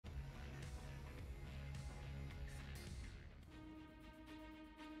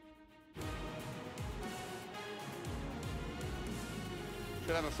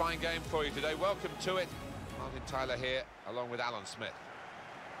Should have a fine game for you today. Welcome to it. Martin Tyler here, along with Alan Smith.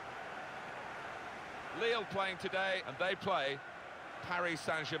 Lille playing today, and they play Paris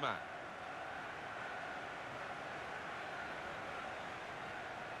Saint-Germain.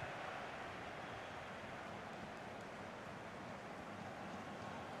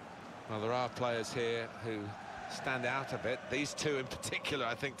 Well, there are players here who stand out a bit. These two in particular,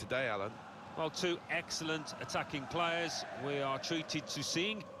 I think, today, Alan. Well, two excellent attacking players we are treated to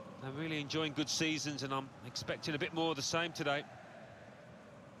seeing. They're really enjoying good seasons, and I'm expecting a bit more of the same today.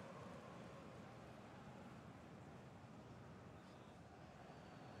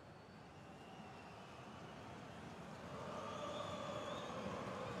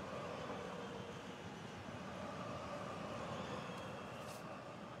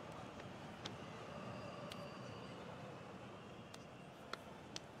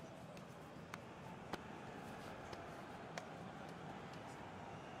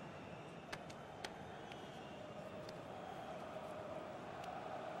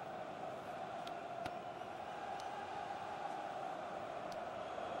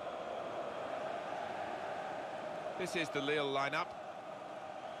 This is the Lille lineup.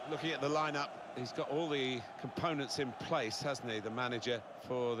 Looking at the lineup, he's got all the components in place, hasn't he, the manager,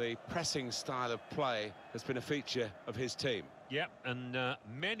 for the pressing style of play that's been a feature of his team. Yep, and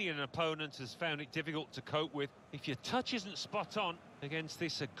many an opponent has found it difficult to cope with. If your touch isn't spot on against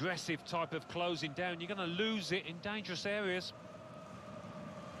this aggressive type of closing down, you're going to lose it in dangerous areas.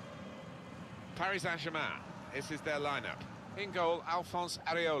 Paris Saint-Germain, this is their lineup. In goal, Alphonse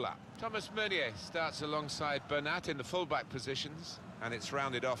Areola. Thomas Meunier starts alongside Bernat in the fullback positions, and it's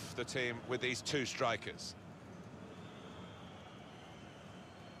rounded off the team with these two strikers.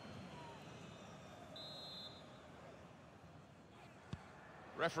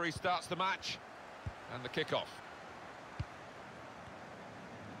 Referee starts the match, and the kick-off.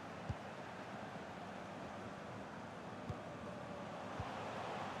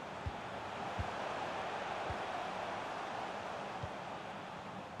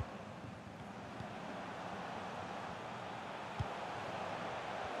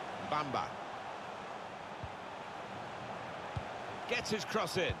 Bamba gets his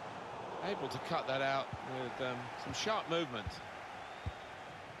cross in, able to cut that out with some sharp movement.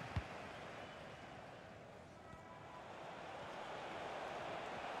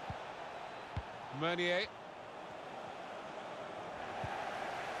 Meunier,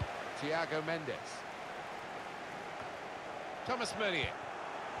 Thiago Mendes, Thomas Meunier,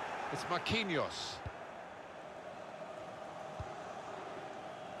 it's Marquinhos.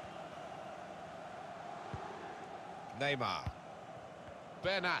 Neymar,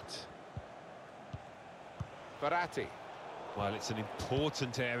 Bernat, Verratti. Well, it's an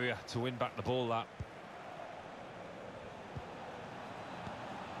important area to win back the ball, that.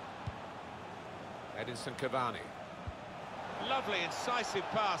 Edinson Cavani. Lovely, incisive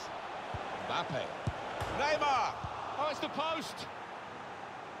pass. Mbappe. Neymar! Oh, it's the post!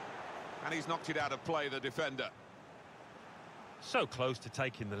 And he's knocked it out of play, the defender. So close to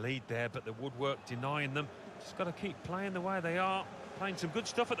taking the lead there, but the woodwork denying them. Just got to keep playing the way they are. Playing some good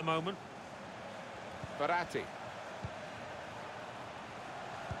stuff at the moment. Verratti.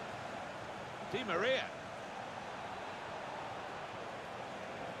 Di Maria.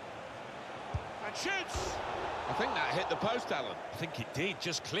 And shoots! I think that hit the post, Alan. I think it did,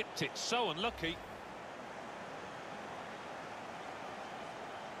 just clipped it. So unlucky.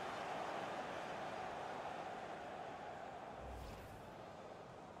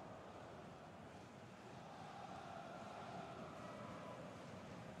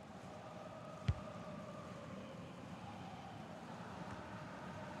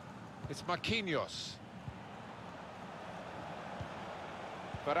 It's Marquinhos.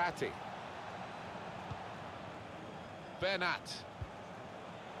 Verratti. Bernat.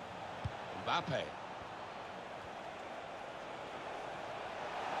 Mbappe.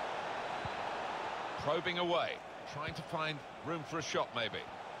 Probing away, trying to find room for a shot maybe.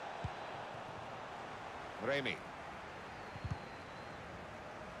 Remy.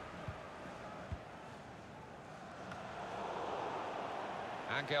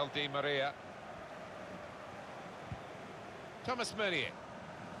 Angel Di Maria. Thomas Meunier.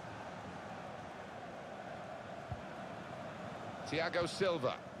 Thiago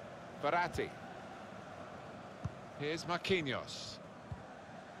Silva. Verratti. Here's Marquinhos.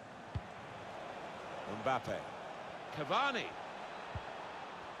 Mbappe. Cavani.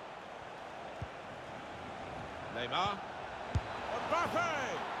 Neymar. Mbappe!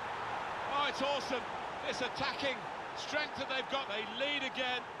 Oh, it's awesome. This attacking strength that they've got. They lead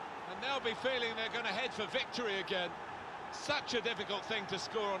again, and they'll be feeling they're going to head for victory again. Such a difficult thing to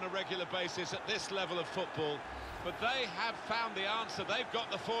score on a regular basis at this level of football, but they have found the answer. They've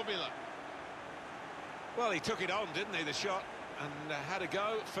got the formula. Well, he took it on, didn't he, the shot, and had a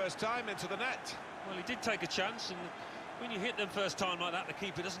go first time into the net. Well, he did take a chance, and when you hit them first time like that, the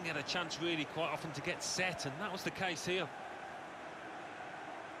keeper doesn't get a chance really quite often to get set, and that was the case here.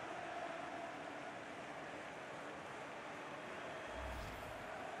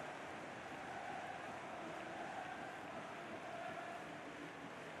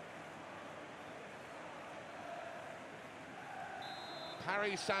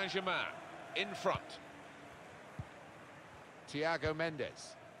 Paris Saint-Germain in front. Thiago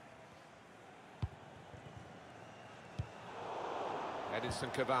Mendes.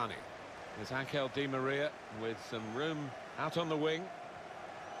 Edinson Cavani. There's Angel Di Maria with some room out on the wing.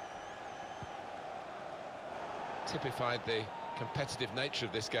 Typified the competitive nature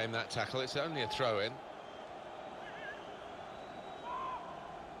of this game, that tackle. It's only a throw-in.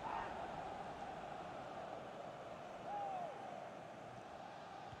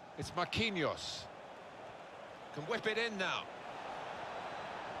 It's Marquinhos. Can whip it in now.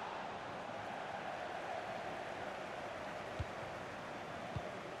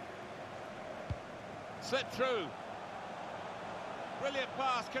 Slip through. Brilliant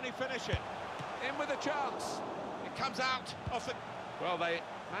pass. Can he finish it? In with a chance. It comes out off the... Well, they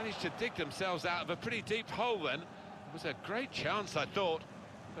managed to dig themselves out of a pretty deep hole then. It was a great chance, I thought,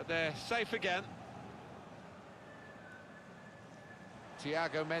 but they're safe again.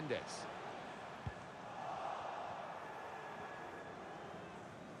 Thiago Mendes.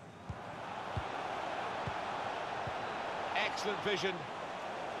 Excellent vision.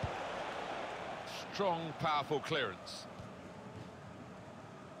 Strong, powerful clearance.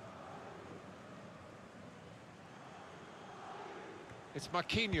 It's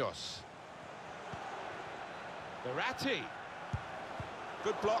Marquinhos. Verratti.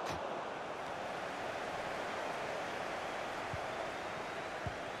 Good block.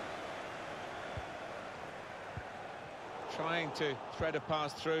 Trying to thread a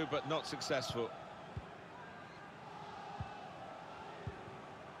pass through, but not successful.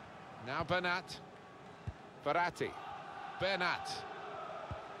 Now Bernat. Verratti. Bernat.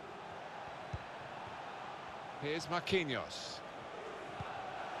 Here's Marquinhos.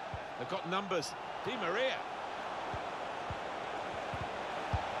 They've got numbers. Di Maria.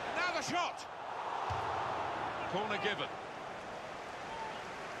 Now the shot. Corner given.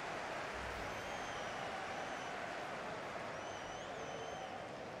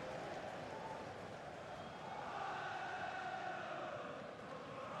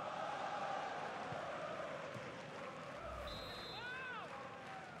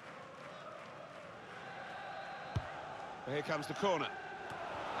 Here comes the corner.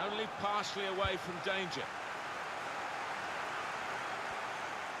 Only partially away from danger.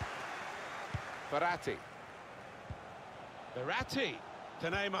 Verratti. Verratti to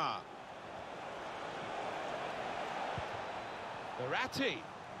Neymar. Verratti.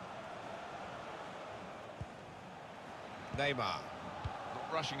 Neymar.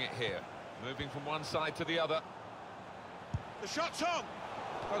 Not rushing it here. Moving from one side to the other. The shot's on!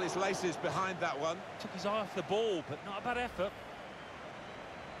 Well, his laces behind that one. Took his eye off the ball, but not a bad effort.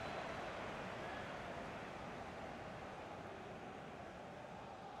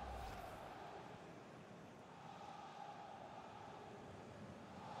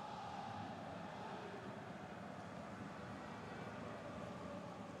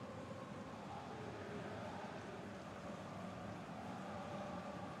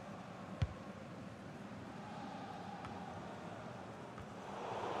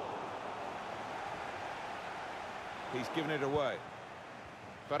 He's given it away.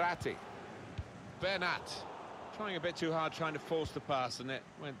 Verratti. Bernat. Trying a bit too hard, trying to force the pass, and it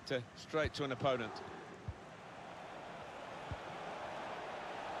went straight to an opponent.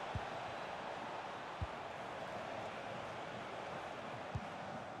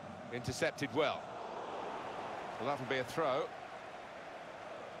 Intercepted well. Well, that'll be a throw.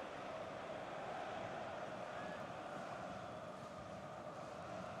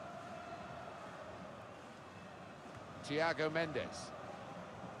 Thiago Mendes.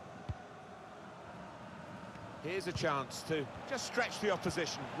 Here's a chance to just stretch the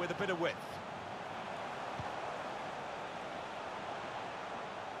opposition with a bit of width.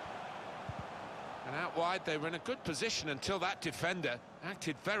 And out wide, they were in a good position until that defender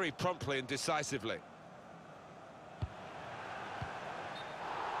acted very promptly and decisively.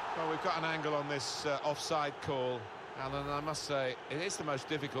 Well, we've got an angle on this offside call, Alan, and I must say, it is the most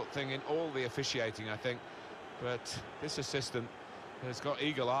difficult thing in all the officiating, I think. But this assistant has got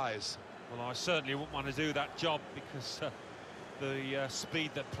eagle eyes. Well, I certainly wouldn't want to do that job because the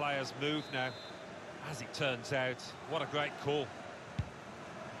speed that players move now. As it turns out, what a great call.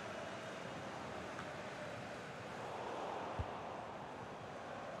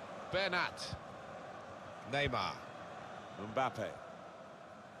 Bernat. Neymar. Mbappe.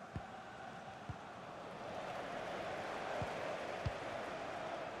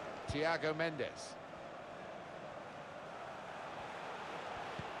 Thiago Mendes.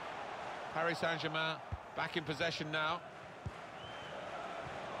 Paris Saint-Germain back in possession now.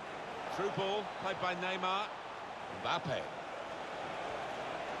 Through ball played by Neymar. Mbappe.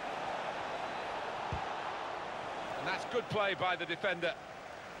 And that's good play by the defender,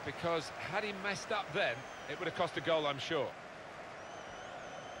 because had he messed up then, it would have cost a goal, I'm sure.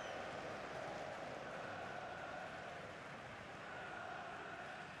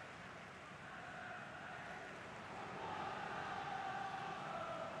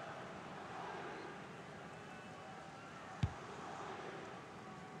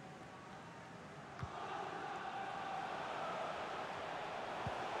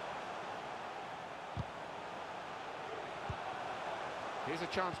 Here's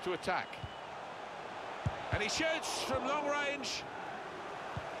a chance to attack. And he shoots from long range.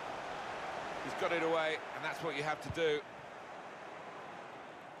 He's got it away, and that's what you have to do.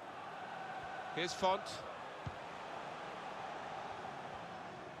 Here's Font.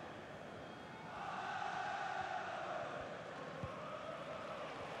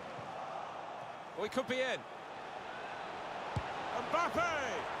 Oh, he could be in. Mbappe!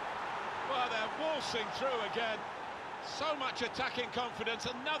 Well, they're waltzing through again. So much attacking confidence.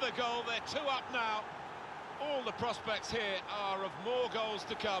 Another goal. They're 2 up now. All the prospects here are of more goals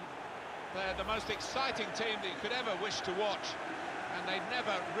to come. They're the most exciting team that you could ever wish to watch, and they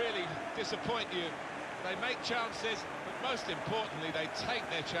never really disappoint you. They make chances, but most importantly, they take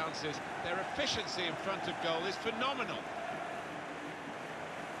their chances. Their efficiency in front of goal is phenomenal.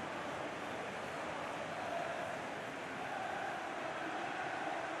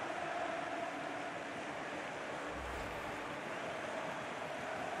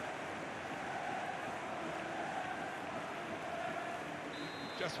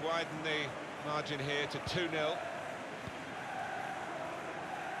 Just widen the margin here to 2-0.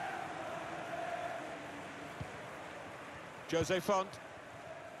 Jose Font.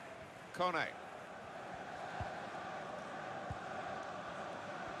 Kone.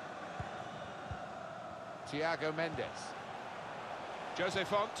 Thiago Mendes. Jose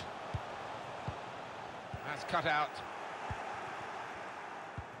Font. That's cut out.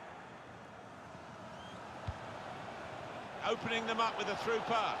 Opening them up with a through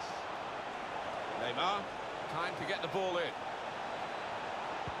pass. Neymar, time to get the ball in.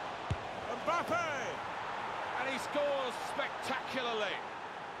 Mbappe! And he scores spectacularly.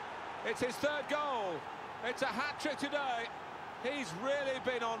 It's his 3rd goal. It's a hat-trick today. He's really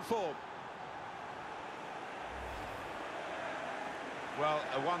been on form. Well,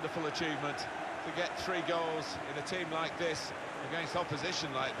 a wonderful achievement to get 3 goals in a team like this, against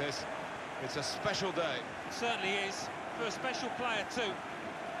opposition like this. It's a special day. It certainly is. For a special player too,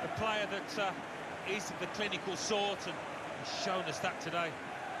 a player that is the clinical sort, and he's shown us that today.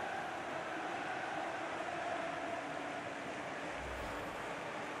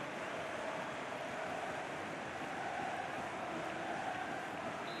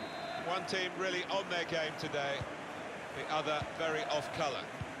 One team really on their game today, the other very off colour.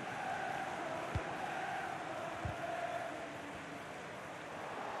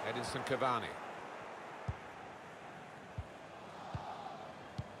 Edinson Cavani.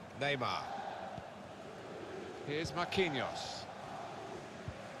 Neymar. Here's Marquinhos.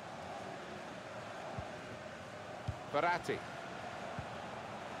 Verratti.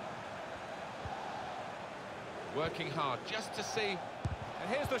 Working hard just to see. And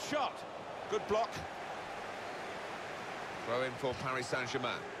here's the shot. Good block. Throw in for Paris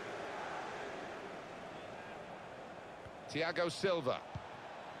Saint-Germain. Thiago Silva.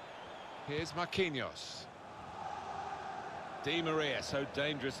 Here's Marquinhos. Di Maria, so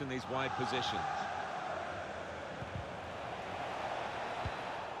dangerous in these wide positions.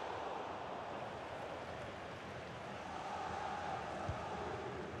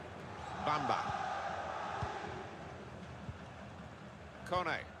 Bamba.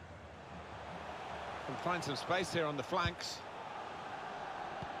 Kone. Can find some space here on the flanks.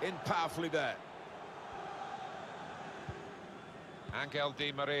 In powerfully there. Angel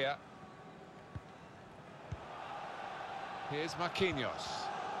Di Maria. Here's Marquinhos.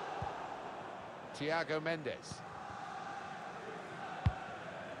 Thiago Mendes.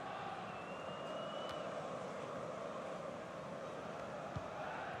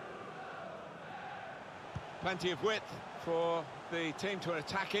 Plenty of width for the team to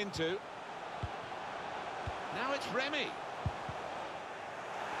attack into. Now it's Remy.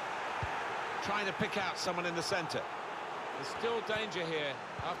 Trying to pick out someone in the centre. There's still danger here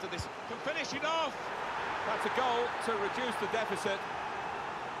after this. Can finish it off! That's a goal to reduce the deficit.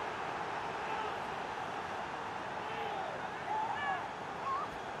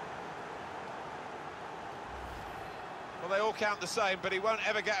 Well, they all count the same, but he won't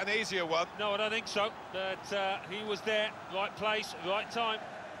ever get an easier one. No, I don't think so. But he was there, right place, right time.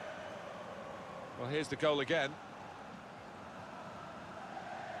 Well, here's the goal again.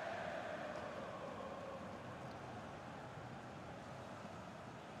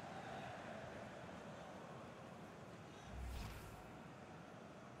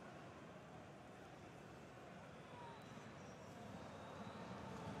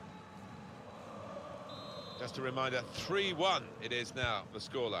 Just a reminder, 3-1 it is now, the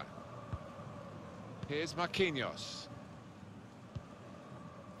scoreline. Here's Marquinhos.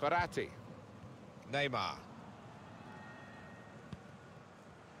 Verratti. Neymar.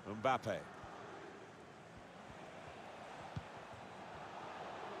 Mbappe.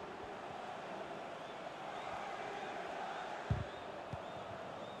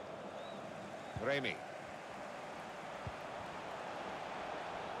 Remy.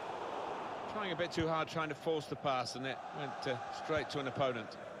 Trying a bit too hard, trying to force the pass, and it went straight to an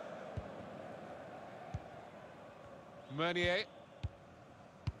opponent. Meunier.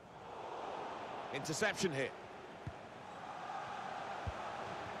 Interception here.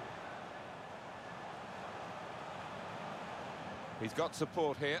 He's got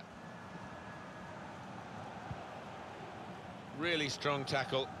support here. Really strong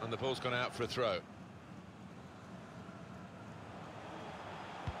tackle, and the ball's gone out for a throw.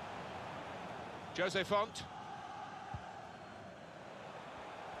 Jose Font.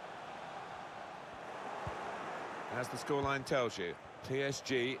 As the scoreline tells you,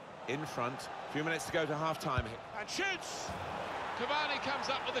 PSG in front. A few minutes to go to half-time here. And shoots! Cavani comes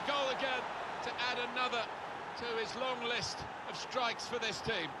up with a goal again to add another to his long list of strikes for this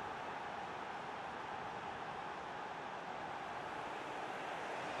team.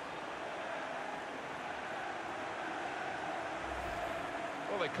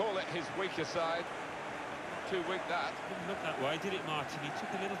 Well, they call it his weaker side. Not too weak, that. Didn't look that way, did it, Martin? He took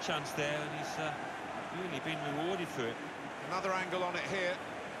a little chance there, and he's really been rewarded for it. Another angle on it here.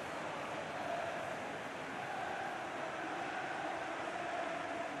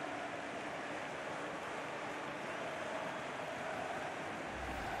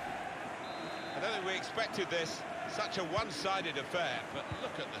 I don't think we expected this. Such a one-sided affair, but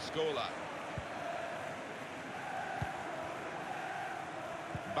look at the scoreline.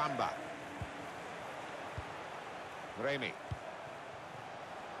 Bamba. Remy.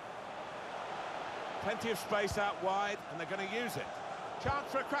 Plenty of space out wide, and they're going to use it. Chance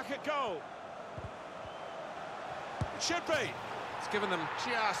for a crack at goal. It should be. It's given them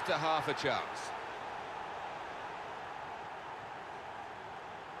just a half a chance.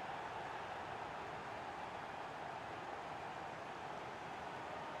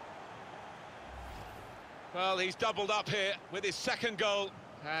 Well, he's doubled up here with his second goal,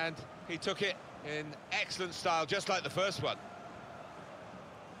 and he took it in excellent style, just like the first one.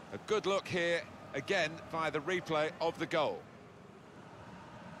 A good look here, again, via the replay of the goal.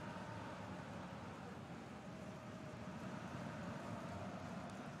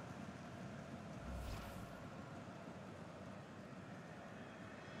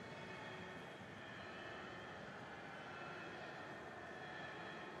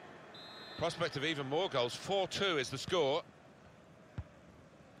 Prospect of even more goals. 4-2 is the score.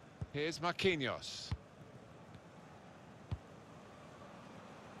 Here's Marquinhos.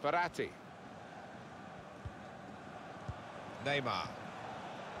 Verratti. Neymar.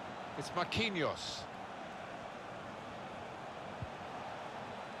 It's Marquinhos.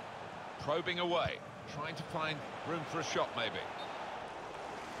 Probing away, trying to find room for a shot, maybe.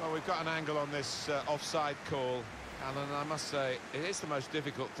 Well, we've got an angle on this offside call, Alan. I must say, it is the most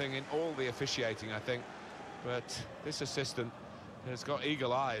difficult thing in all the officiating, I think. But this assistant has got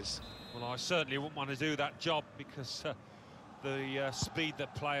eagle eyes. Well, I certainly wouldn't want to do that job, because the speed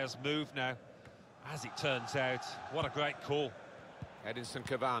that players move now, as it turns out, what a great call. Edinson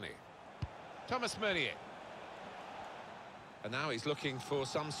Cavani. Thomas Meunier. And now he's looking for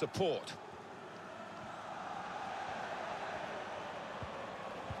some support.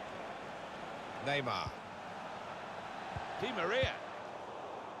 Neymar. Di Maria.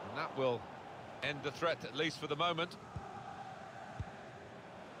 And that will end the threat, at least for the moment.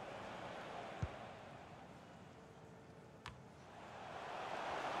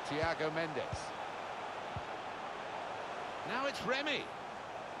 Thiago Mendes. Now it's Remy.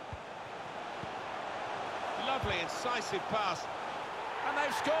 Lovely, incisive pass. And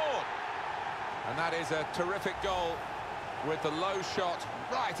they've scored! And that is a terrific goal with the low shot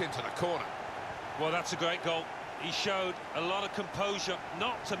right into the corner. Well, that's a great goal. He showed a lot of composure,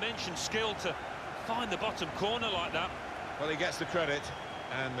 not to mention skill, to find the bottom corner like that. Well, he gets the credit,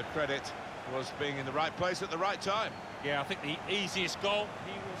 and the credit was being in the right place at the right time. Yeah, I think the easiest goal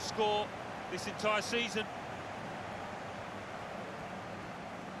he will score this entire season.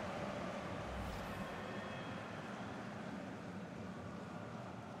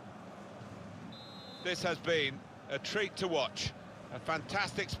 This has been a treat to watch. A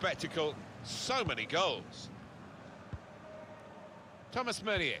fantastic spectacle. So many goals. Thomas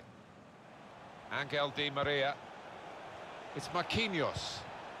Meunier. Angel Di Maria. It's Marquinhos.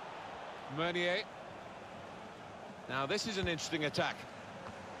 Meunier. Now this is an interesting attack.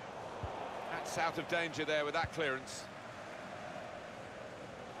 That's out of danger there with that clearance.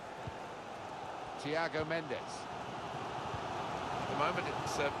 Thiago Mendes. At the moment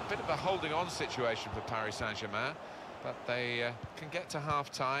it's a bit of a holding on situation for Paris Saint-Germain, but they can get to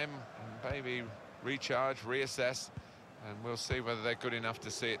half-time and maybe recharge, reassess, and we'll see whether they're good enough to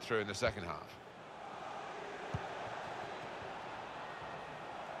see it through in the second half.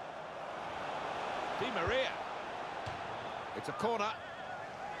 Di Maria. It's a corner.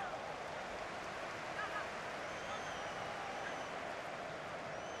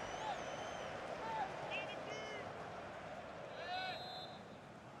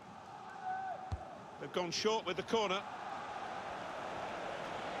 They've gone short with the corner.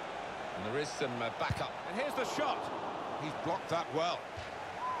 And there is some backup. And here's the shot. He's blocked that well.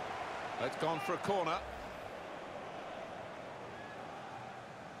 It's gone for a corner.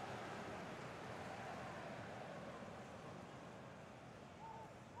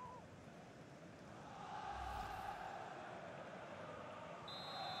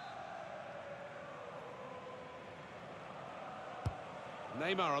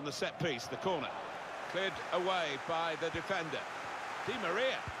 Neymar on the set piece, the corner. Cleared away by the defender. Di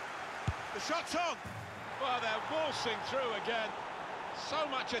Maria. The shot's on! Well, they're waltzing through again. So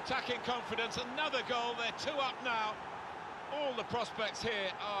much attacking confidence. Another goal. They're 2 up now. All the prospects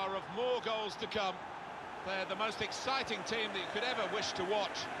here are of more goals to come. They're the most exciting team that you could ever wish to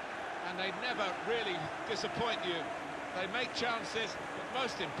watch. And they never really disappoint you. They make chances, but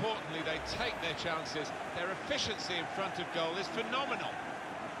most importantly, they take their chances. Their efficiency in front of goal is phenomenal.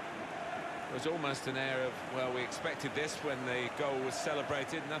 It was almost an air of, well, we expected this when the goal was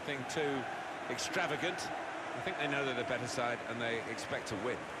celebrated. Nothing too extravagant. I think they know they're the better side and they expect to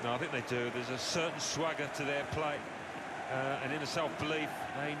win. No, I think they do. There's a certain swagger to their play, and inner self-belief.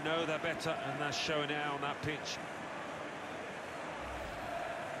 They know they're better, and they're showing it out on that pitch.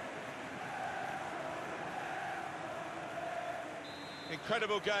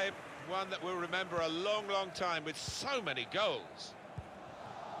 Incredible game, one that we'll remember a long, long time with so many goals.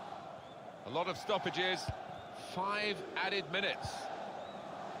 A lot of stoppages, 5 added minutes.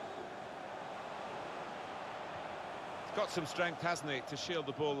 He's got some strength, hasn't he, to shield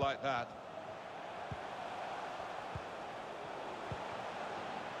the ball like that.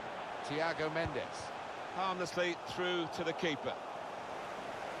 Thiago Mendes. Harmlessly through to the keeper.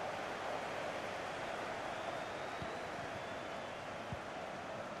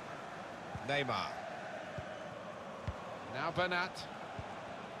 Neymar. Now Bernat.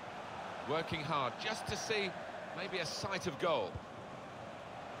 Working hard just to see maybe a sight of goal.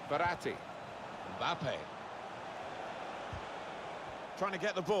 Verratti. Mbappe. Trying to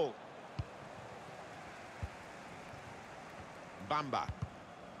get the ball. Bamba.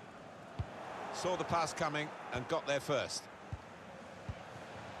 Saw the pass coming and got there first.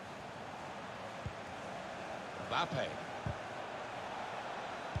 Mbappe.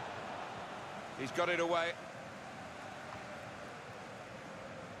 He's got it away.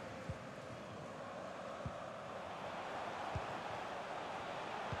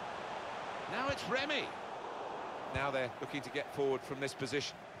 Now it's Remy. Now they're looking to get forward from this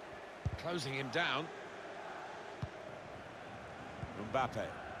position. Closing him down. Mbappe.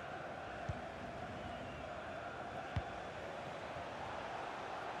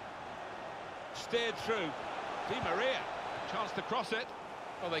 Steered through. Di Maria. Chance to cross it.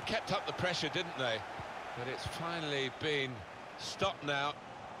 Well, they kept up the pressure, didn't they? But it's finally been stopped now.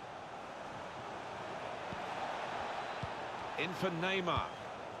 In for Neymar.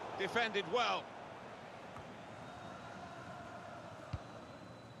 Defended well.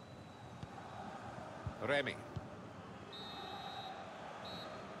 Remy.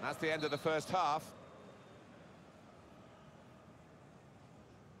 That's the end of the first half.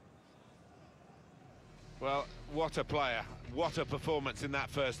 Well, What a player. What a performance in that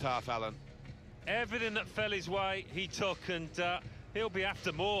first half, Alan. Everything that fell his way, he took, and he'll be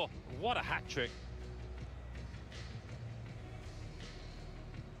after more. What a hat-trick.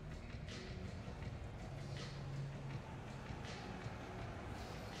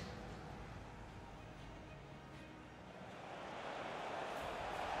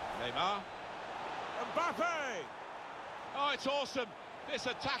 Neymar. Mbappe! Oh, it's awesome. This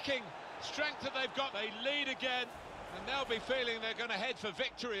attacking strength that they've got. They lead again, and they'll be feeling they're going to head for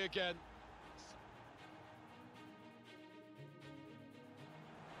victory again.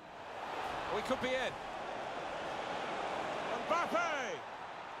 We could be in. Mbappe!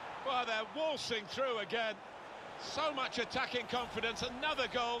 Well, they're waltzing through again. So much attacking confidence. Another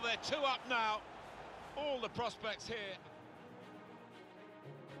goal. They're 2 up now. All the prospects here.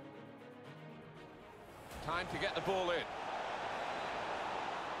 Time to get the ball in.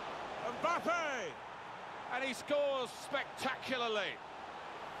 Mbappe! And he scores spectacularly.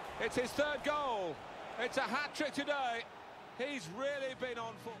 It's his 3rd goal. It's a hat-trick today. He's really been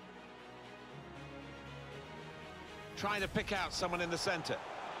on for... Trying to pick out someone in the centre.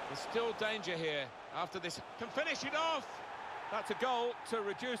 There's still danger here after this. Can finish it off. That's a goal to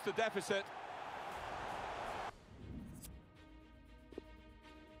reduce the deficit.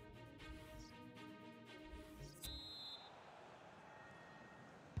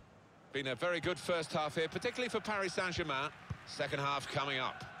 Been a very good first half here, particularly for Paris Saint-Germain. Second half coming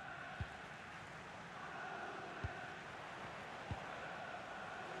up.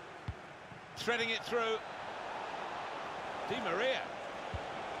 Threading it through. Di Maria.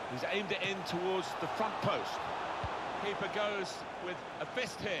 He's aimed it in towards the front post. Keeper goes with a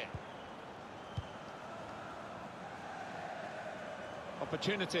fist here.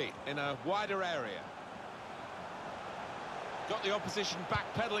 Opportunity in a wider area. Got the opposition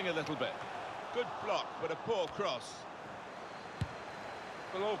backpedaling a little bit. Good block, but a poor cross.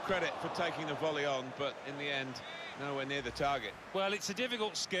 Well, all credit for taking the volley on, but in the end, nowhere near the target. Well, it's a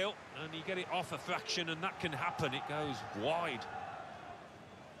difficult skill, and you get it off a fraction, and that can happen. It goes wide.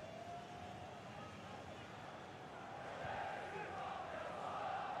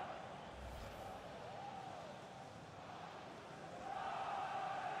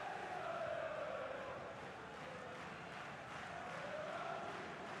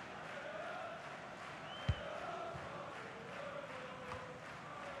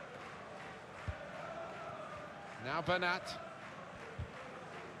 Now Bernat.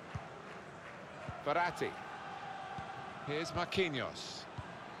 Verratti. Here's Marquinhos.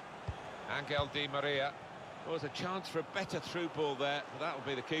 Angel Di Maria. Well, there's a chance for a better through ball there, but that'll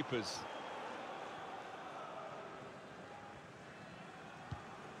be the keeper's.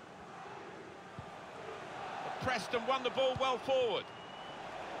 Pressed and won the ball well forward.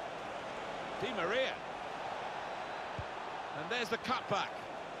 Di Maria. And there's the cutback.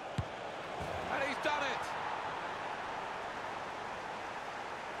 And he's done it.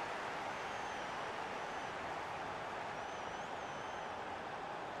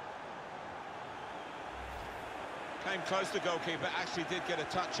 Came close, the goalkeeper, actually did get a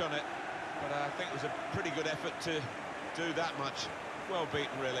touch on it, but I think it was a pretty good effort to do that much. Well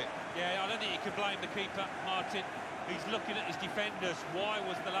beaten, really. Yeah, I don't think you can blame the keeper, Martin. He's looking at his defenders. Why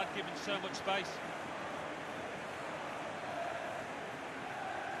was the lad given so much space?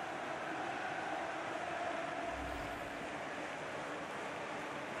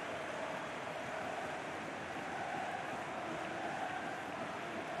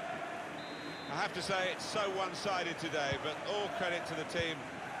 I have to say it's so one-sided today, but all credit to the team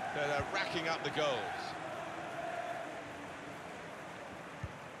that are racking up the goals.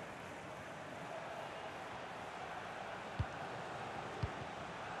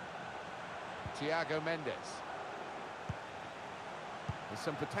 Thiago Mendes. There's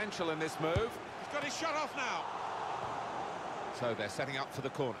some potential in this move. He's got his shot off now. So they're setting up for the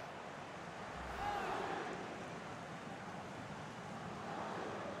corner.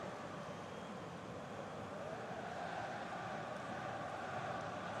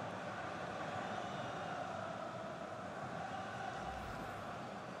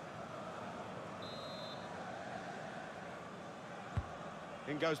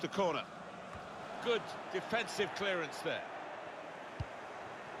 In goes the corner. Good defensive clearance there.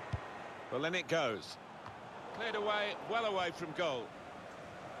 Well, then it goes. Cleared away, well away from goal.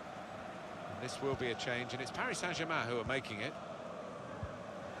 And this will be a change, and it's Paris Saint-Germain who are making it.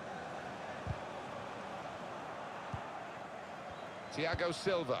 Thiago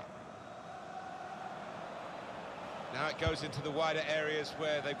Silva. Now it goes into the wider areas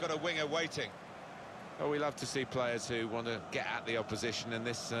where they've got a winger waiting. Oh, we love to see players who want to get at the opposition, and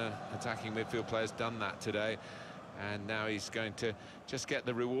this attacking midfield player's done that today. And now he's going to just get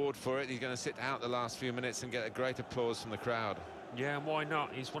the reward for it. He's going to sit out the last few minutes and get a great applause from the crowd. Yeah, and why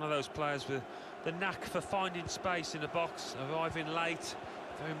not? He's one of those players with the knack for finding space in the box, arriving late,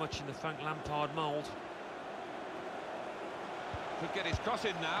 very much in the Frank Lampard mould. Could get his cross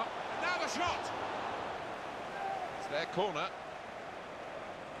in now. Now the shot! It's their corner.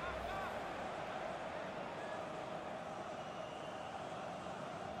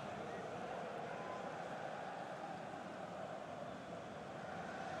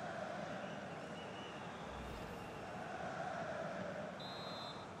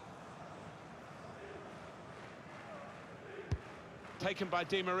 Taken by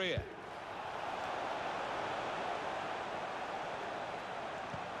Di Maria.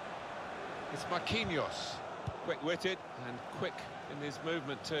 It's Marquinhos. Quick-witted and quick in his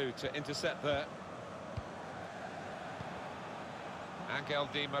movement too to intercept there. Angel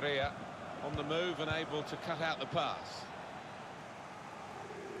Di Maria on the move and able to cut out the pass.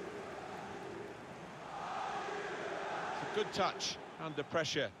 It's a good touch under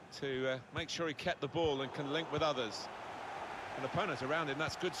pressure to make sure he kept the ball and can link with others. An opponent around him,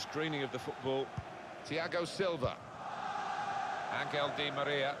 that's good screening of the football. Thiago Silva. Angel Di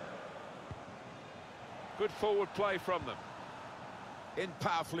Maria. Good forward play from them. In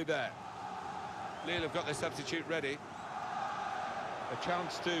powerfully there. Lille have got their substitute ready. A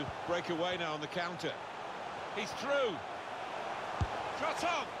chance to break away now on the counter. He's through. Shot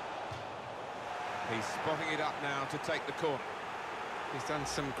on! He's spotting it up now to take the corner. He's done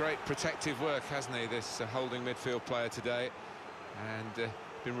some great protective work, hasn't he, this holding midfield player today. And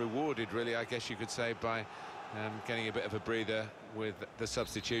been rewarded, really, I guess you could say, by getting a bit of a breather with the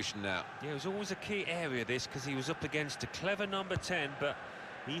substitution now. Yeah, it was always a key area, this, because he was up against a clever number 10, but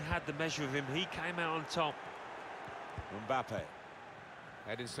he had the measure of him. He came out on top. Mbappe.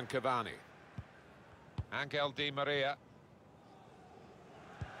 Edinson Cavani. Angel Di Maria.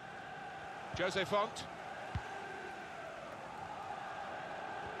 Jose Font.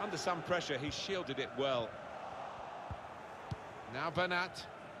 Under some pressure, he shielded it well. Now Bernat.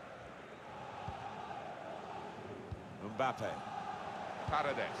 Mbappe.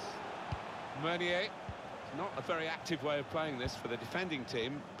 Paredes. Meunier. Not a very active way of playing this for the defending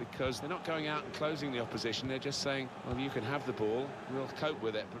team, because they're not going out and closing the opposition. They're just saying, well, you can have the ball, we'll cope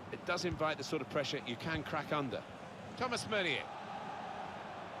with it. But it does invite the sort of pressure you can crack under. Thomas Meunier.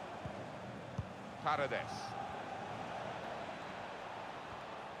 Paredes.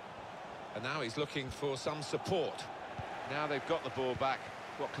 And now he's looking for some support. Now they've got the ball back,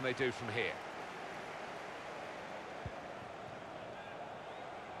 what can they do from here?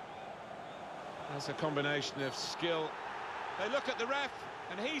 That's a combination of skill. They look at the ref,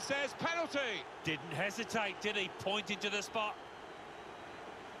 and he says penalty! Didn't hesitate, did he? Pointed to the spot.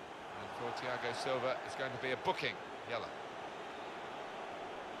 And for Thiago Silva, it's going to be a booking, yellow.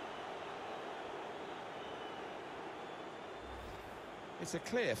 It's a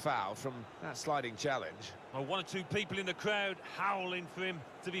clear foul from that sliding challenge. Well, one or two people in the crowd howling for him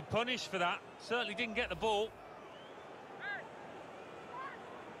to be punished for that. Certainly didn't get the ball.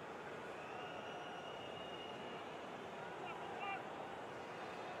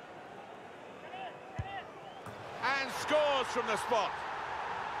 And scores from the spot.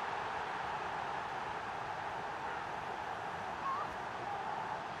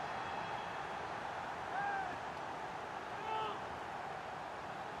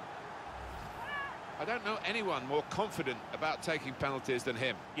 I don't know anyone more confident about taking penalties than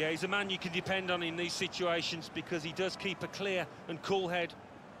him. Yeah, he's a man you can depend on in these situations because he does keep a clear and cool head.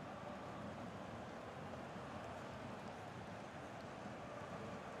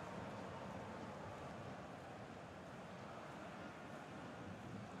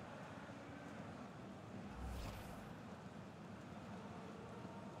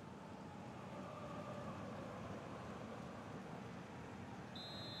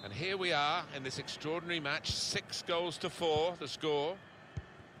 And here we are in this extraordinary match, 6-4, the score.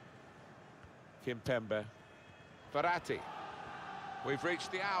 Kimpembe. Verratti. We've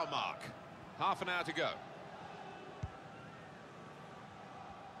reached the hour mark. Half an hour to go.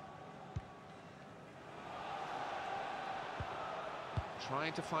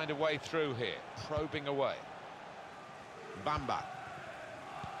 Trying to find a way through here, probing away. Bamba.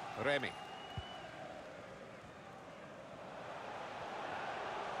 Remy.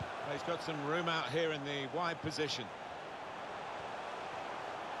 He's got some room out here in the wide position.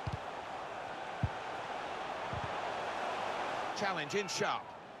 Challenge in sharp.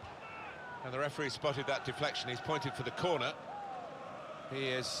 And the referee spotted that deflection. He's pointed for the corner. He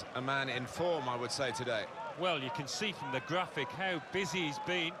is a man in form, I would say, today. Well, you can see from the graphic how busy he's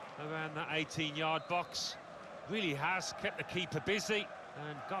been around that 18-yard box. Really has kept the keeper busy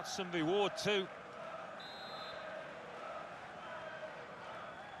and got some reward too.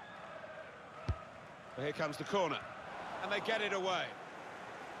 Here comes the corner, and they get it away.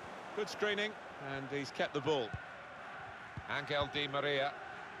 Good screening, and he's kept the ball. Angel Di Maria.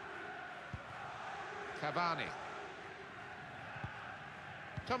 Cavani.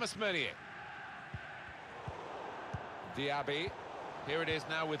 Thomas Meunier. Diaby. Here it is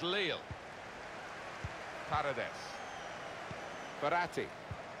now with Lille. Paredes. Verratti.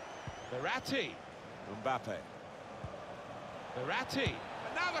 Mbappe. Verratti.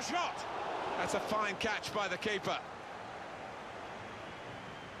 And now the shot! That's a fine catch by the keeper.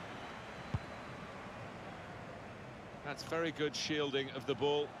 That's very good shielding of the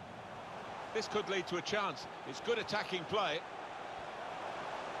ball. This could lead to a chance. It's good attacking play.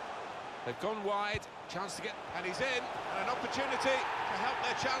 They've gone wide, chance to get... And he's in, and an opportunity to help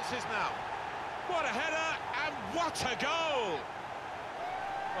their chances now. What a header, and what a goal!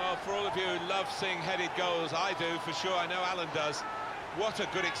 Well, for all of you who love seeing headed goals, I do, for sure. I know Alan does. What a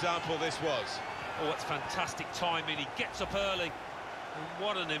good example this was. Oh, it's fantastic timing. He gets up early. And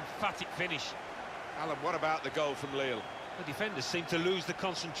what an emphatic finish. Alan, what about the goal from Lille? The defenders seemed to lose the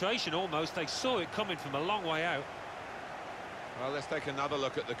concentration almost. They saw it coming from a long way out. Well, let's take another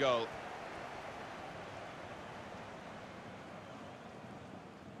look at the goal.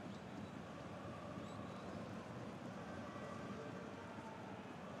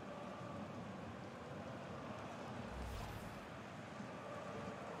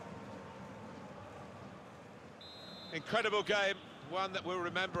 Incredible game, one that we'll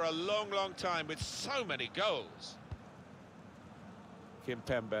remember a long, long time with so many goals.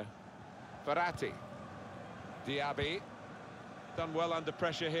 Kimpembe, Verratti, Diaby, done well under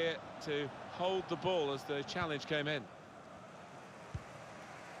pressure here to hold the ball as the challenge came in.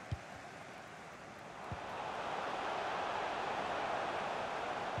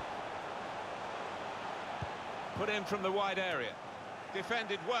 Put in from the wide area,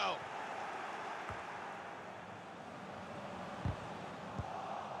 defended well.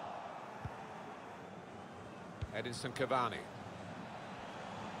 Edinson Cavani.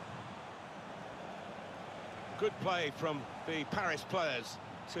 Good play from the Paris players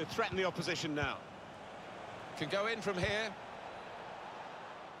to threaten the opposition now. Can go in from here.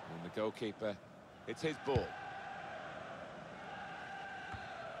 And the goalkeeper, it's his ball.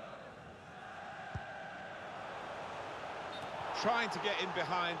 Trying to get in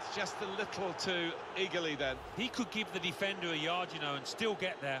behind just a little too eagerly then. He could give the defender a yard, you know, and still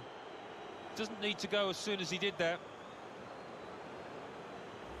get there. Doesn't need to go as soon as he did there.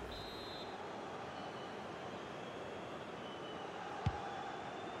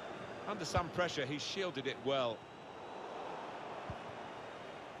 Under some pressure, he shielded it well.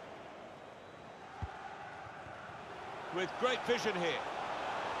 With great vision here.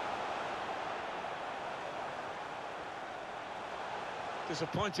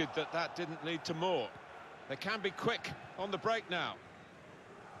 Disappointed that that didn't lead to more. They can be quick on the break now.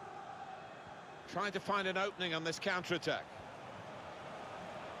 Trying to find an opening on this counter-attack.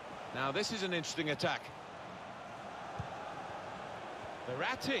 Now this is an interesting attack.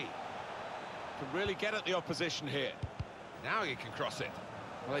 Verratti can really get at the opposition here. Now he can cross it.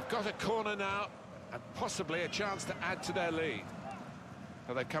 Well, they've got a corner now and possibly a chance to add to their lead.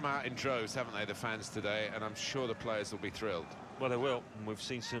 Well, they've come out in droves, haven't they, the fans today, and I'm sure the players will be thrilled. Well, they will, and we've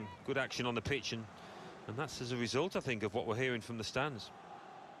seen some good action on the pitch, and that's as a result, I think, of what we're hearing from the stands.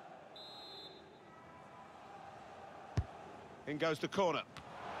 In goes the corner.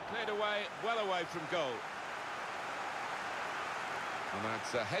 Cleared away, well away from goal. And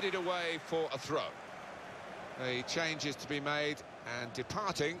that's headed away for a throw. The change is to be made, and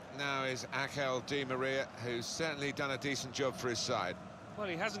departing now is Angel Di Maria, who's certainly done a decent job for his side. Well,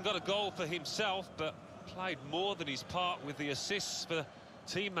 he hasn't got a goal for himself, but played more than his part with the assists for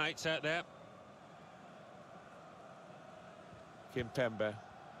teammates out there. Kimpembe.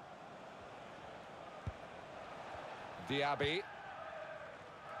 Diaby.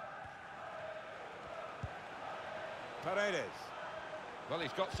 Paredes. Well,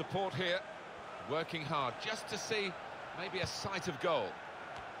 he's got support here, working hard just to see maybe a sight of goal.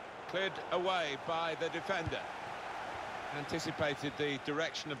 Cleared away by the defender. Anticipated the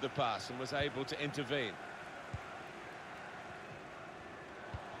direction of the pass and was able to intervene.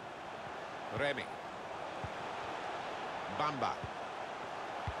 Remy. Bamba.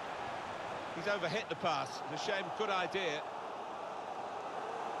 He's overhit the pass. It's a shame, good idea.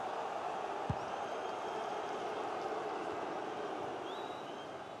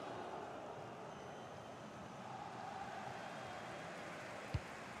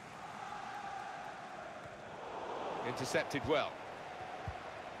 Intercepted well.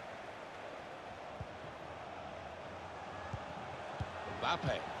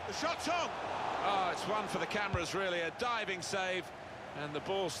 Mbappe. The shot's on! Oh, it's one for the cameras, really. A diving save, and the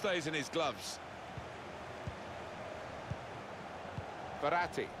ball stays in his gloves.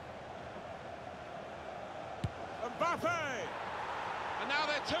 Verratti. Mbappe! And now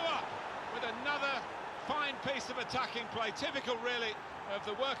they're 2 up with another fine piece of attacking play. Typical, really, of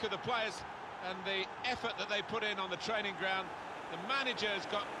the work of the players and the effort that they put in on the training ground. The manager's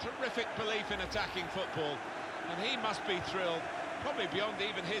got terrific belief in attacking football, and he must be thrilled, probably beyond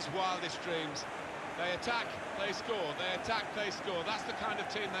even his wildest dreams. They attack, they score, they attack, they score. That's the kind of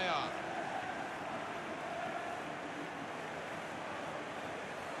team they are.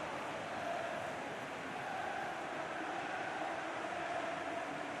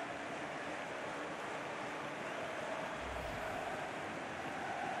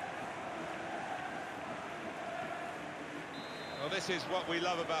 Well, this is what we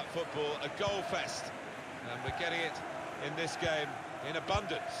love about football, a goal fest. And we're getting it in this game in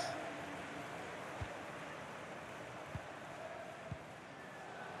abundance.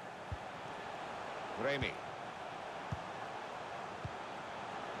 Remy.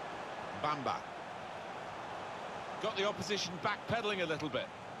 Bamba. Got the opposition backpedaling a little bit.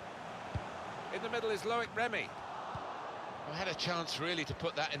 In the middle is Loic Remy. I had a chance really to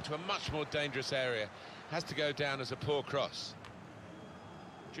put that into a much more dangerous area. Has to go down as a poor cross.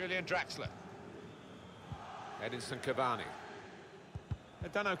 Julian Draxler. Edinson Cavani.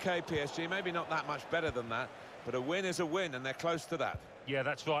 They've done OK, PSG, maybe not that much better than that, but a win is a win, and they're close to that. Yeah,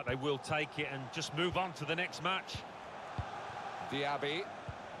 that's right, they will take it and just move on to the next match. Diaby.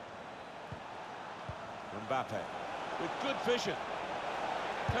 Mbappe. With good vision.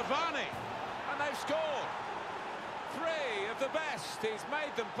 Cavani. And they've scored. 3 of the best. He's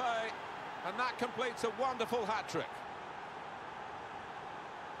made them pay, and that completes a wonderful hat-trick.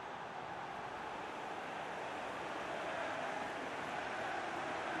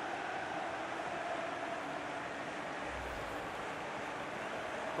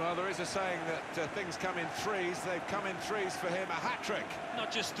 Well, there is a saying that things come in threes. They've come in threes for him, a hat-trick.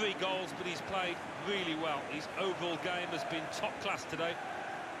 Not just 3 goals, but he's played really well. His overall game has been top class today.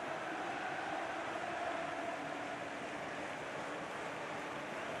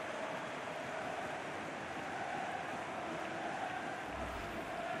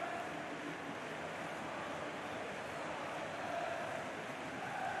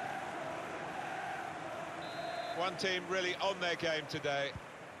 One team really on their game today,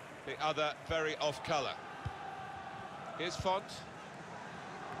 the other very off-colour. Here's Font.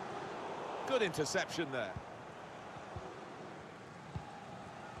 Good interception there.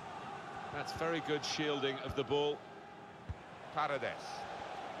 That's very good shielding of the ball. Paredes.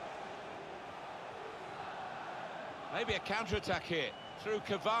 Maybe a counter-attack here, through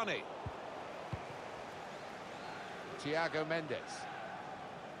Cavani. Thiago Mendes.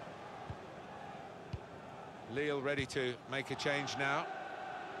 Lille ready to make a change now.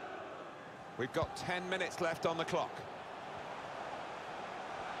 We've got 10 minutes left on the clock.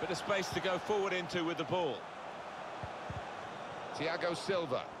 Bit of space to go forward into with the ball. Thiago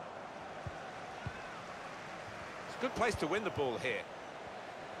Silva. It's a good place to win the ball here.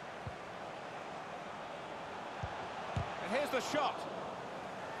 And here's the shot.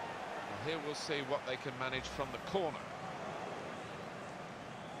 Well, here we'll see what they can manage from the corner.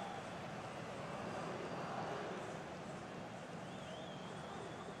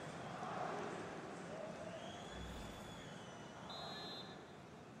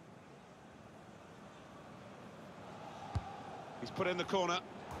 He's put in the corner.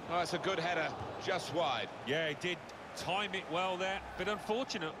 Oh, it's a good header, just wide. Yeah, he did time it well there, but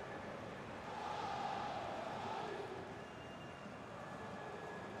unfortunate.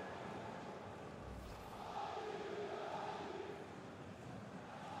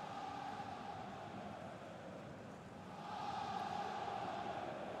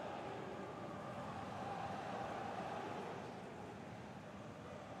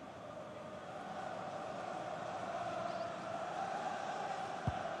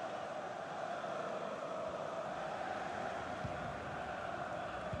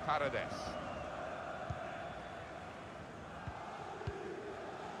 Paredes.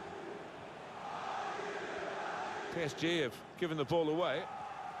 PSG have given the ball away.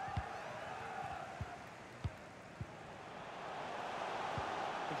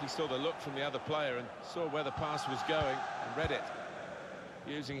 I think he saw the look from the other player and saw where the pass was going and read it,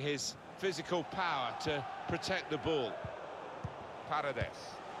 using his physical power to protect the ball.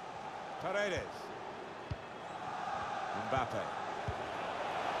 Paredes. Paredes. Mbappe.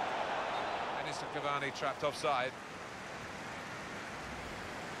 Edinson Cavani trapped offside.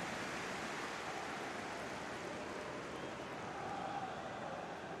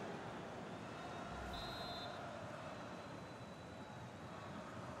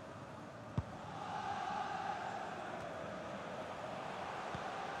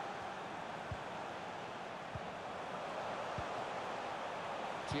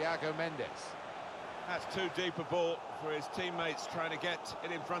 Thiago Mendes. That's too deep a ball for his teammates trying to get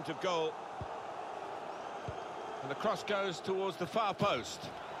it in front of goal. And the cross goes towards the far post.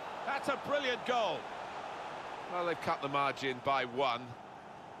 That's a brilliant goal. Well, they've cut the margin by one,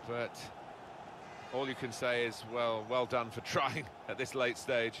 but all you can say is, well done for trying at this late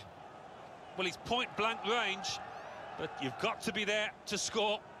stage. Well, it's point-blank range, but you've got to be there to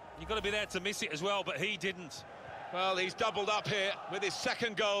score. You've got to be there to miss it as well, but he didn't. Well, he's doubled up here with his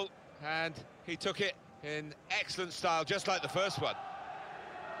second goal, and he took it in excellent style, just like the first one.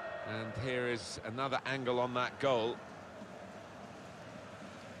 And here is another angle on that goal.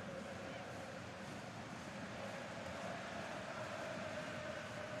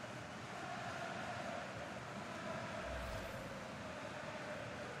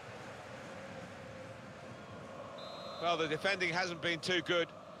 Well, the defending hasn't been too good,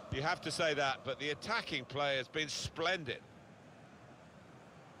 you have to say that, but the attacking play has been splendid.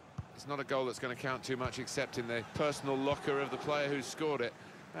 It's not a goal that's going to count too much, except in the personal locker of the player who scored it.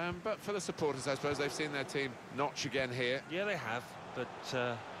 But for the supporters, I suppose, they've seen their team notch again here. Yeah, they have, but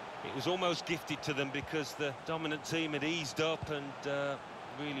it was almost gifted to them because the dominant team had eased up and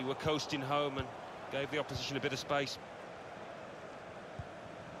really were coasting home and gave the opposition a bit of space.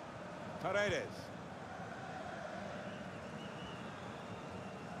 Paredes.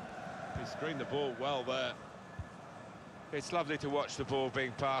 He screened the ball well there. It's lovely to watch the ball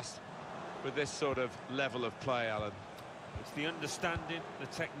being passed with this sort of level of play, Alan. It's the understanding, the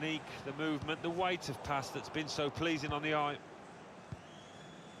technique, the movement, the weight of pass that's been so pleasing on the eye.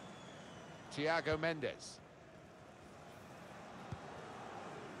 Thiago Mendes.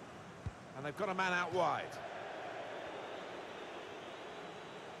 And they've got a man out wide.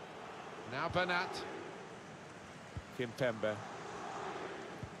 Now Bernat. Kimpembe.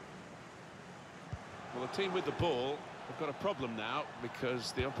 Well, the team with the ball have got a problem now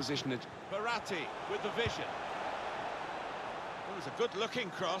because the opposition is... Verratti with the vision. It was a good-looking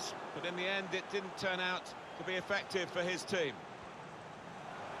cross, but in the end it didn't turn out to be effective for his team.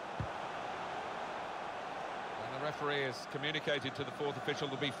 And the referee has communicated to the fourth official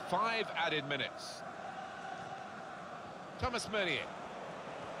there'll be 5 added minutes. Thomas Meunier.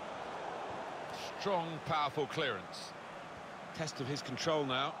 Strong, powerful clearance. Test of his control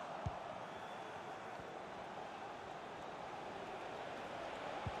now.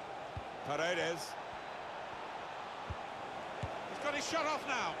 Paredes. He's got his shot off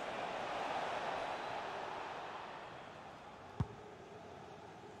now.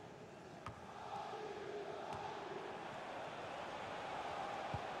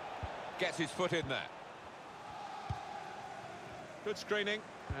 Gets his foot in there. Good screening,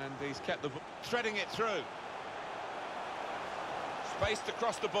 and he's kept the threading it through. Spaced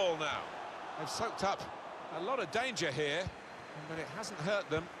across the ball now. They've soaked up a lot of danger here, but it hasn't hurt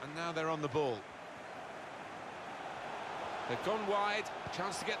them, and now they're on the ball. They've gone wide,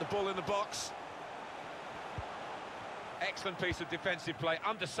 chance to get the ball in the box. Excellent piece of defensive play,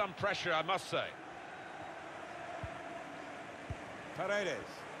 under some pressure, I must say. Paredes.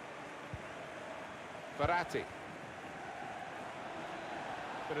 Verratti.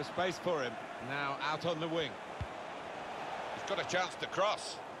 Bit of space for him, now out on the wing. He's got a chance to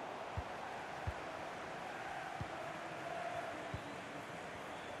cross.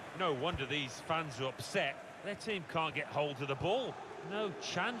 No wonder these fans are upset. Their team can't get hold of the ball. No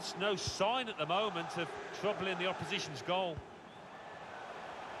chance, no sign at the moment of troubling the opposition's goal.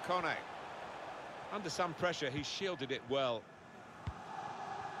 Kone. Under some pressure, he shielded it well.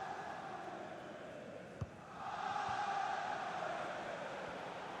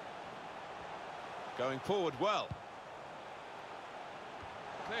 Going forward well.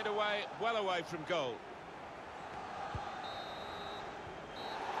 Cleared away, well away from goal.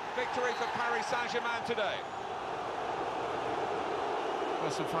 Victory for Paris Saint-Germain today.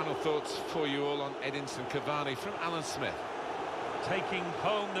 Well, some final thoughts for you all on Edinson Cavani from Alan Smith. Taking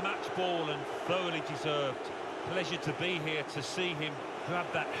home the match ball and thoroughly deserved. Pleasure to be here to see him grab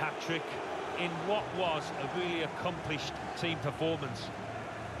that hat-trick in what was a really accomplished team performance.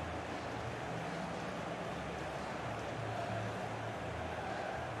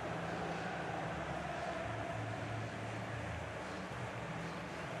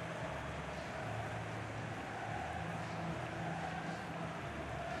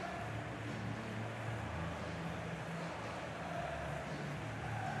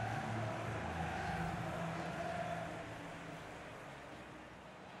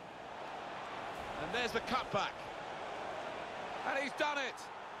 And there's the cutback. And he's done it.